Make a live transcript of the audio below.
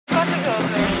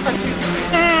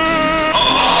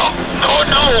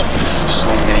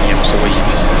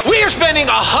We are spending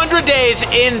 100 days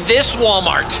in this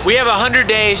Walmart. We have 100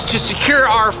 days to secure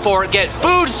our fort, get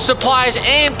food, supplies,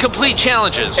 and complete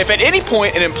challenges. If at any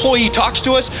point an employee talks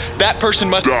to us, that person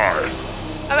must die.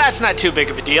 Now, that's not too big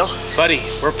of a deal. Buddy,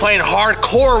 we're playing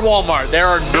hardcore Walmart. There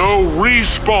are No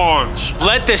respawns.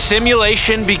 Let the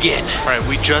simulation begin. All right,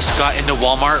 we just got into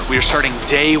Walmart. We are starting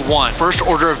day one. First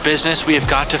order of business, we have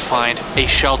got to find a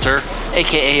shelter,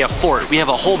 AKA a fort. We have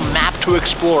a whole map to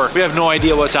explore. We have no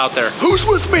idea what's out there. Who's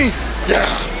with me?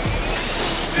 Yeah.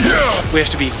 We have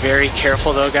to be very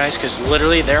careful though, guys, because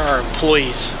literally there are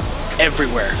employees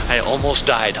everywhere. I almost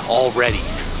died already.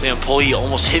 The employee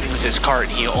almost hit me with his cart.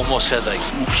 He almost said like,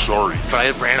 Oops, sorry. but I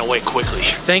ran away quickly.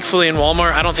 Thankfully in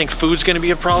Walmart, I don't think food's gonna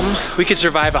be a problem. We could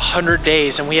survive 100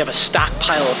 days and we have a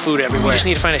stockpile of food everywhere. We just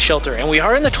need to find a shelter. And we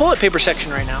are in the toilet paper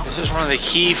section right now. This is one of the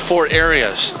key fort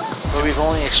areas, but we've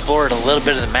only explored a little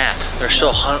bit of the map. There's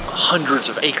still hundreds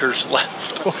of acres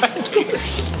left.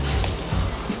 What?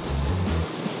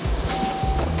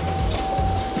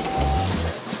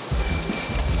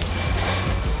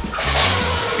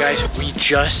 Guys, we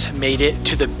just made it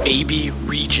to the baby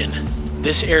region.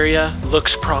 This area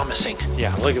looks promising.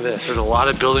 Yeah, look at this. There's a lot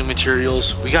of building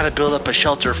materials. We gotta build up a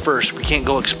shelter first. We can't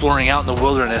go exploring out in the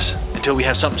wilderness until we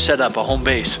have something set up, a home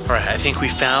base. All right, I think we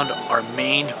found our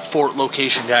main fort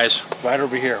location, guys. Right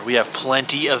over here. We have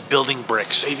plenty of building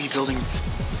bricks. Baby building.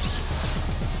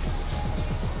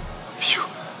 Phew.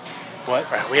 What?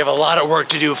 All right, we have a lot of work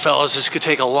to do, fellas. This could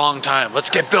take a long time.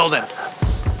 Let's get building.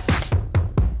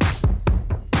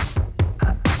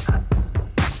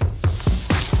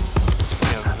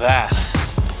 That.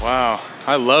 Wow,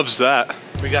 I loves that.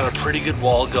 We got a pretty good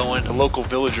wall going. The local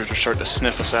villagers are starting to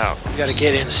sniff us out. We gotta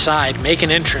get inside, make an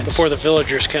entrance before the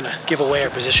villagers can give away our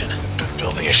position.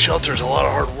 Building a shelter is a lot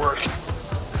of hard work.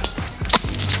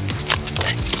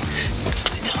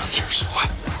 The illagers.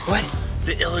 What?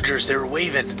 The illagers, they were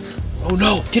waving. Oh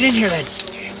no. Get in here then.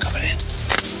 Okay, I'm coming in.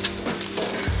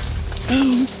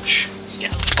 Ouch.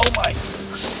 Yeah. Oh my.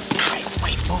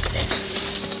 Wait, move this.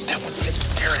 That one fits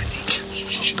there, I think.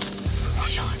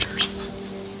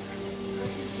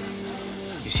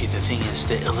 You see, the thing is,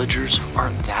 the illagers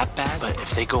aren't that bad, but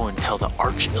if they go and tell the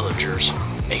arch-illagers,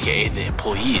 aka the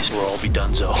employees, we'll all be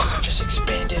donezo. Just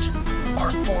expanded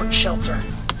our fort shelter.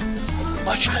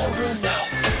 Much more room now.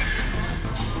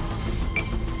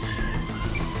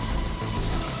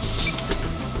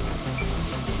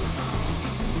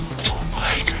 Oh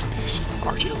my goodness.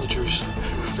 Arch-illagers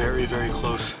were very, very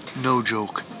close. No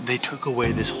joke. They took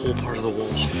away this whole part of the wall.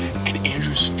 And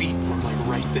Andrew's feet were like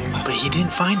right there. But he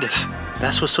didn't find us.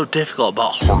 That's what's so difficult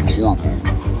about hardcore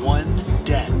mode. One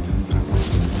death.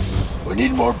 We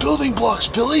need more building blocks,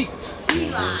 Billy.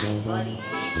 Eli, buddy. He's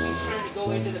trying to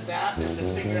go into the bathroom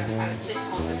to figure out how to sit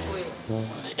on the toilet.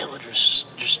 The illagers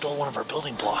just stole one of our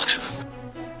building blocks.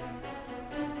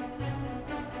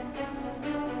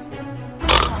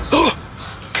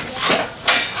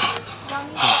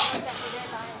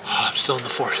 I'm still in the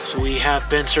fort. So we have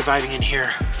been surviving in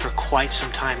here for quite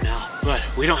some time now, but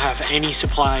we don't have any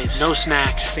supplies, no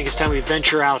snacks. I think it's time we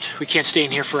venture out. We can't stay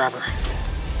in here forever.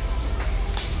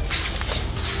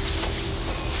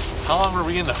 How long are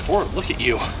we in the fort? Look at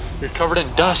you. You're covered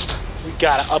in dust. We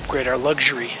gotta upgrade our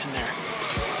luxury in there.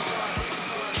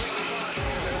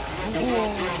 Whoa,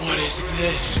 what is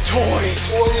this? Toys.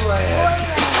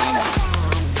 Toyland.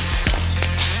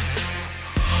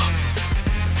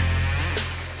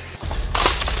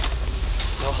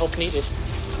 No help needed.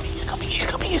 He's coming, he's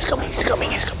coming, he's coming, he's coming,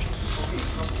 he's coming.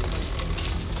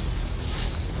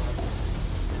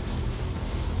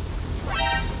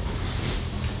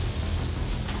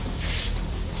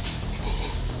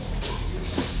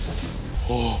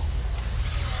 Oh,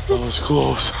 that was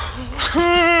close.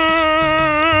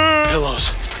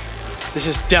 Pillows. This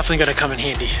is definitely gonna come in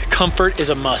handy. Comfort is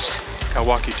a must. Got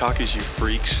walkie-talkies, you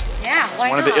freaks. Yeah, why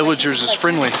One of the illagers is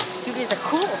friendly. You guys are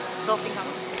cool. They'll think I'm...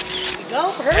 There you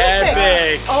go, perfect.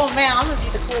 Epic. Oh man, I'm gonna be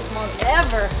the coolest mom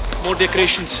ever. More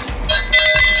decorations.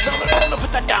 No,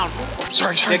 put that down.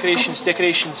 Sorry. Decorations,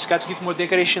 decorations. Got to get more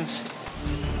decorations.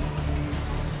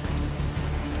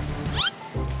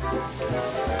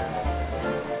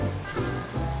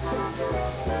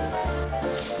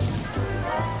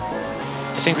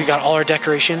 I think we got all our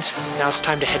decorations. Now it's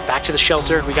time to head back to the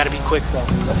shelter. We gotta be quick though.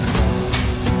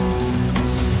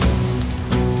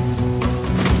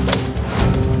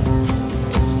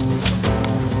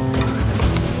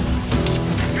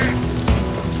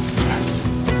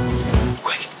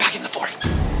 Quick, back in the fort.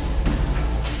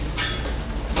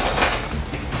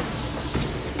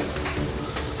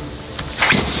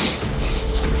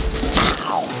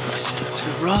 Stick to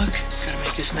the rug. Gotta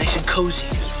make this nice and cozy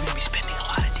because we're gonna be spending a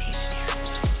lot of days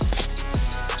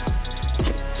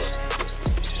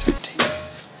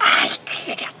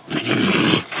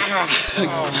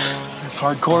That's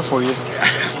hardcore for you.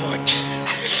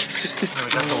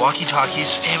 We got the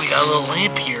walkie-talkies, and we got a little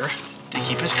lamp here to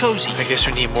keep us cozy. I guess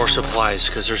we need more supplies,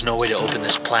 because there's no way to open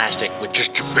this plastic with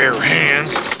just your bare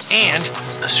hands. And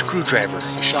a screwdriver.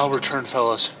 I shall return,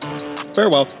 fellas.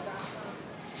 Farewell.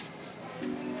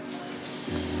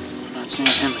 I'm not seeing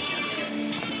him again.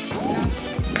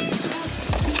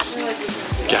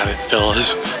 Got it,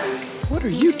 fellas. What are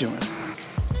you doing?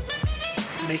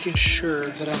 Making sure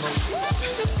that I'm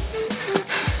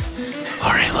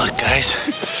All right, look, guys.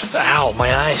 Ow,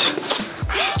 my eyes.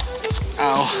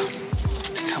 Ow.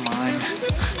 Come on.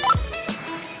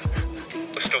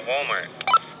 What's the Walmart?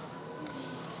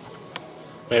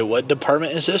 Wait, what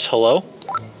department is this? Hello?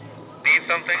 Need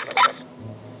something?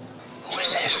 Who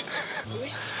is this?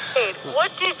 Hey,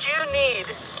 what did you need?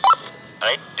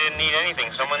 I didn't need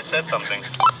anything. Someone said something.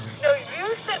 No,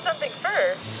 you said something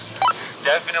first.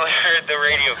 Definitely heard the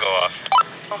radio go off.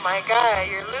 Oh my god,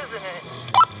 you're losing it.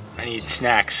 I need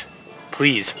snacks.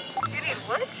 Please. You need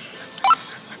what?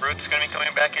 Ruth's gonna be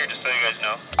coming back here, just so you guys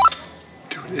know.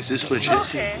 Dude, is this legit?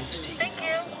 Okay, thank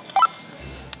you.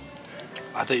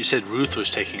 I thought you said Ruth was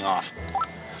taking off.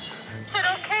 Said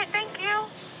okay, thank you.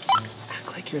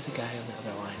 Act like you're the guy on the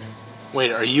other line.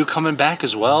 Wait, are you coming back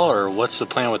as well, or what's the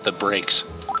plan with the brakes?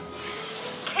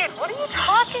 Kid, what are you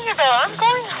talking about? I'm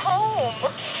going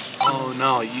home. Oh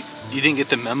no, you didn't get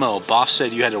the memo. Boss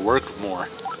said you had to work more.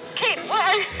 Kid, what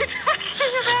are you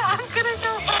talking about? I'm gonna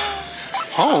go home.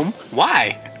 Home?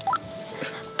 Why?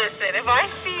 Listen, if I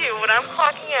see you when I'm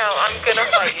clocking out, I'm gonna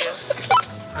fight you.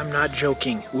 I'm not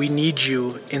joking. We need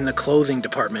you in the clothing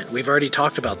department. We've already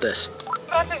talked about this. I'm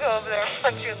about to go over there and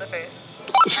punch you in the face.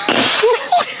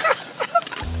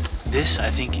 This, I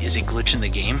think, is a glitch in the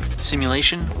game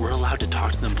simulation. We're allowed to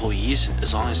talk to the employees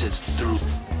as long as it's through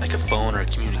like a phone or a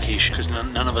communication, because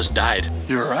none of us died.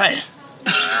 You're right.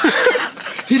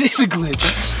 It is a glitch.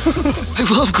 I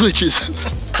love glitches.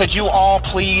 Could you all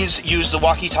please use the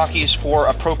walkie-talkies for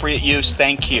appropriate use?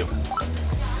 Thank you.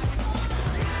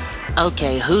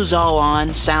 Okay, who's all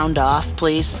on? Sound off,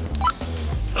 please.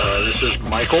 This is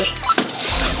Michael.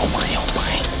 Oh my, oh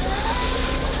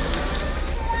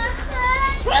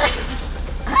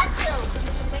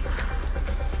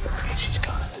Okay, she's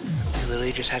gone. We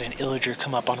literally just had an illager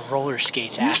come up on roller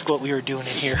skates, ask what we were doing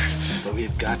in here. But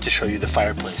we've got to show you the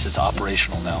fireplace. It's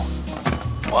operational now.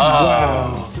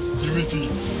 Wow. Jimothy.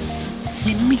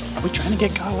 Are we trying to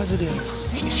get caught? What's it in?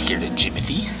 Are you scared of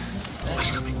Jimothy? Oh,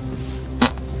 he's coming.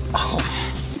 Oh.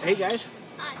 Hey guys.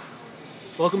 Hi.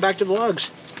 Welcome back to Vlogs.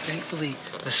 Thankfully,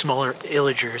 the smaller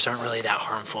illagers aren't really that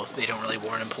harmful. They don't really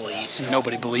warn employees.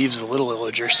 Nobody believes the little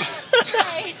illagers.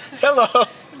 Hi. Hello.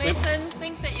 My sons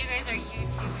think that you guys are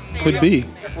YouTubers. Could be.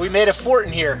 We made a fort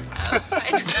in here.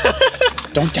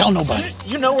 Don't tell nobody.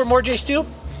 You know we're more JStu?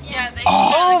 Yeah, they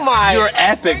Oh my. You're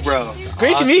epic, bro.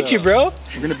 Great to meet you, bro.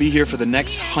 We're gonna be here for the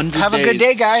next 100 days. Have a good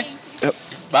day, guys. Yep.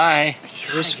 Bye.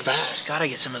 Sure is fast. Gotta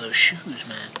get some of those shoes,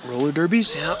 man. Roller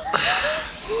derbies? Yep.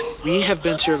 We have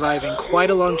been surviving quite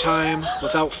a long time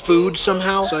without food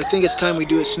somehow, so I think it's time we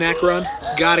do a snack run.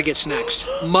 Gotta get snacks.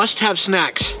 Must have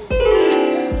snacks.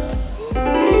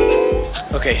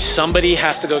 Okay, somebody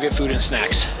has to go get food and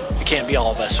snacks. It can't be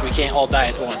all of us. We can't all die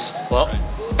at once. Well,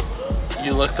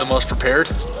 you look the most prepared.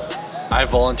 I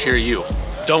volunteer you.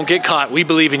 Don't get caught. We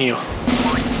believe in you.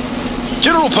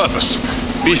 General purpose.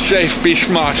 Be safe, be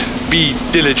smart, be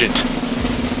diligent.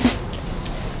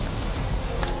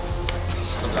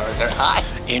 Hi.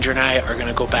 Andrew and I are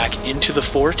gonna go back into the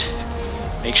fort,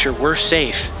 make sure we're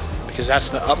safe, because that's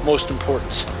the utmost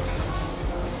importance.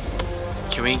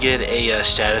 Can we get a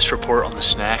status report on the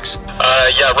snacks?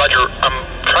 Yeah, Roger. I'm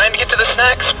trying to get to the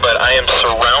snacks, but I am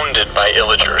surrounded by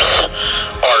illagers.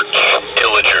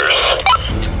 Arch-illagers.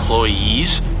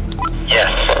 Employees? Yes.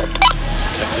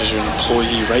 There's an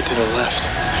employee right to the left.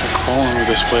 They're crawling over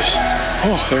this place.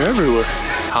 Oh, they're everywhere.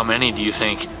 How many do you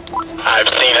think? I've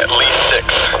seen at least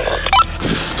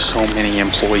 6. So many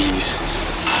employees.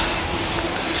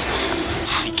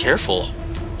 Be careful.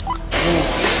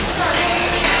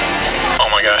 Oh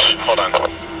my gosh, hold on.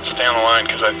 Stay on the line,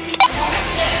 because I...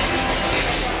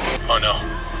 Oh no.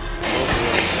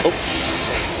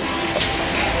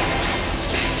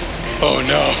 Oh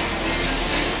no.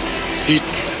 He...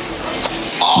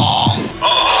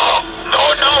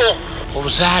 Oh no! What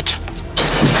was that?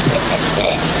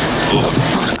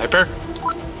 Hyper?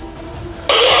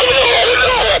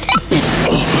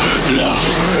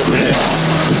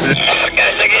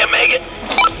 Guys, I can't make it.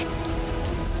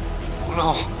 Oh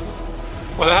no.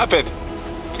 What happened?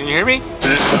 Can you hear me?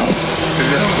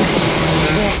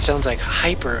 Sounds like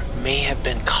Hyper may have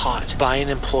been caught by an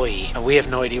employee, and we have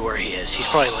no idea where he is. He's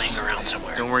probably laying around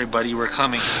somewhere. Don't worry, buddy, we're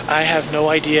coming. I have no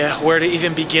idea where to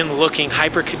even begin looking.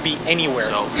 Hyper could be anywhere.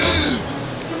 So,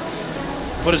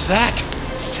 what is that?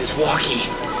 It's his walkie.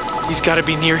 He's got to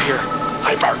be near here.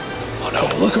 Hyper. Oh no,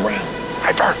 look around.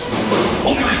 Hyper.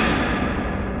 Oh my.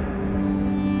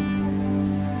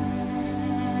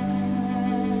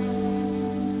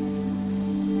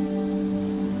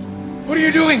 What are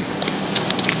you doing?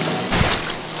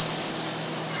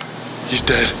 He's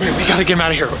dead. Wait, we gotta get him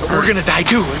out of here. We're gonna die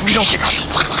too. If we don't get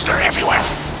look, they're everywhere.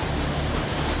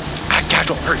 Act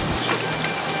casual. Hurry.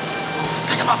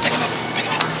 Pick him up. Pick him up. Pick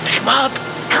him up. Pick him up.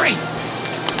 Hurry.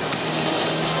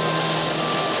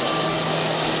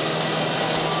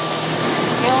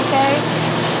 You okay?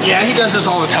 Yeah, he does this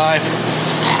all the time.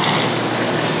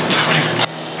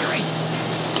 Hurry.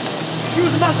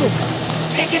 Use muscle.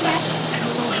 Pick him up. I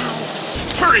don't know how.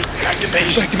 Hurry. Back to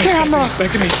base. Back to me. Camera.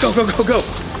 Back to me. Go, go, go, go.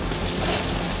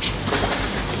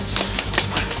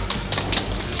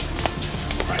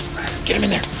 Get him in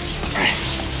there. All right.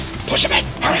 Push him in.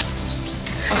 Hurry.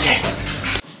 Okay.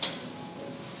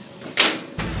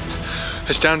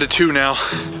 It's down to 2 now.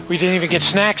 We didn't even get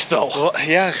snacks though. Well,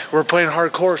 yeah, we're playing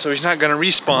hardcore, so he's not gonna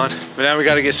respawn. But now we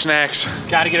gotta get snacks.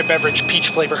 Gotta get a beverage, peach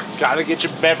flavor. Gotta get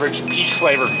your beverage, peach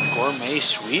flavor. Gourmet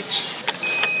sweets?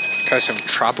 Try some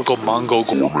tropical mango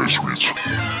gourmet sweets.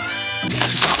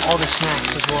 All the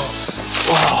snacks as well.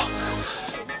 Wow.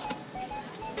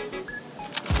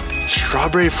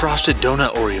 Strawberry frosted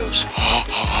donut Oreos.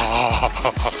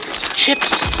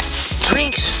 Chips,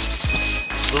 drinks.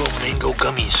 Little mango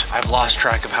gummies. I've lost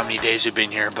track of how many days we've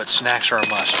been here, but snacks are a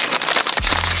must.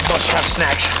 Must have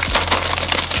snacks.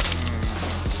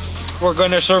 We're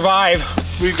gonna survive.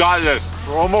 We got this.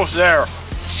 We're almost there.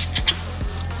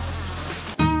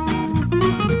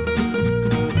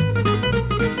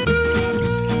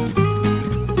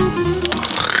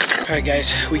 All right,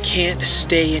 guys, we can't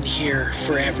stay in here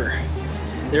forever.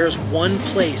 There's one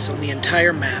place on the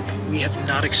entire map we have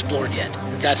not explored yet.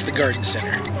 That's the garden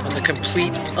center, on the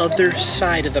complete other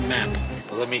side of the map.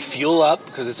 Well, let me fuel up,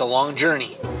 because it's a long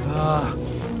journey.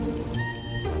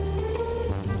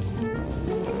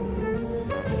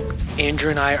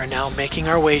 Andrew and I are now making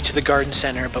our way to the garden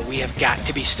center, but we have got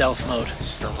to be stealth mode.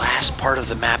 This is the last part of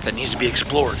the map that needs to be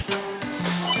explored.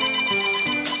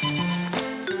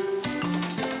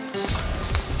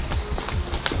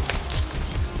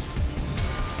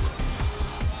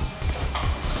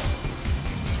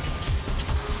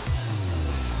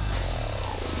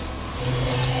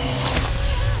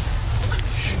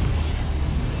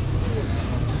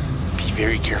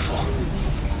 Very careful.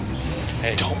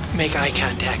 Hey, don't make eye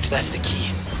contact. That's the key.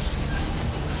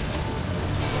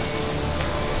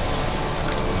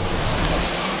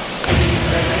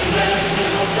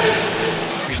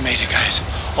 We've made it, guys.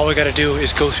 All we gotta do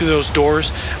is go through those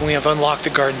doors and we have unlocked the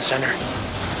garden center.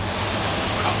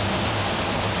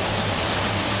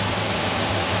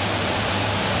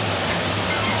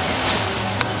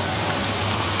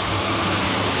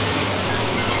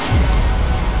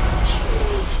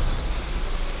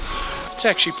 It's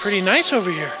actually pretty nice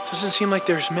over here. Doesn't seem like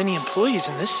there's many employees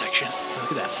in this section.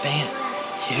 Look at that fan.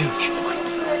 Huge.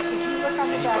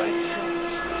 Anybody?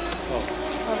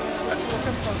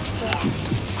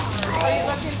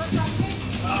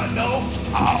 No.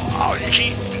 Oh,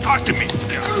 Chief, talk to me.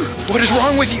 What is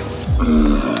wrong with you?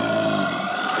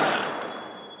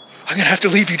 I'm gonna have to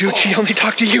leave you, dude. She only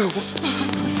talked to you. Okay,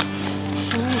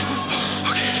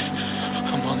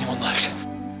 I'm the only one left.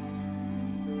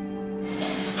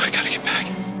 I gotta get back.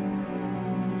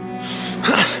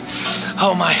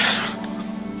 Oh my.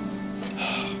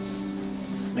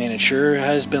 Man, it sure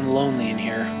has been lonely in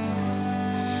here.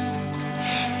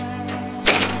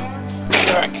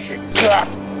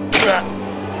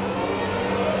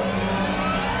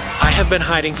 I have been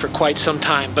hiding for quite some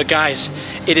time, but guys,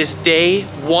 it is day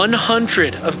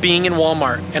 100 of being in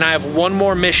Walmart, and I have one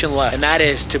more mission left, and that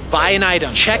is to buy an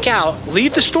item, check out,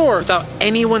 leave the store without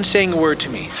anyone saying a word to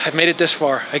me. I've made it this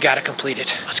far, I gotta complete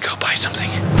it. Let's go buy something.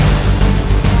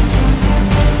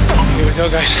 Here we go,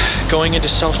 guys. Going into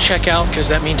self-checkout, because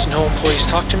that means no employees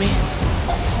talk to me.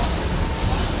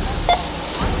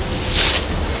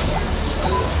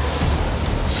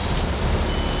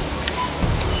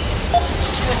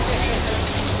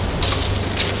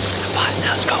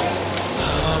 Let's go.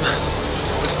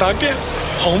 Let's talk yet.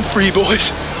 Home free,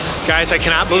 boys. Guys, I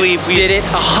cannot believe we did it.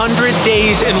 100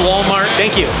 days in Walmart.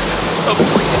 Thank you.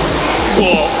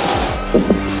 Whoa.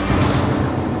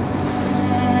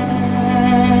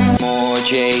 More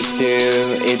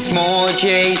JStu, it's It's more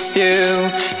JStu,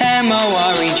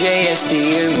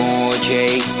 MOREJSTU, more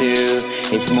JStu.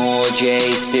 It's more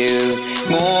JStu,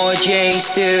 more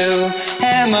JStu,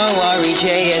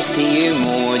 MOREJSTU,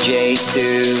 more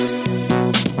JStu.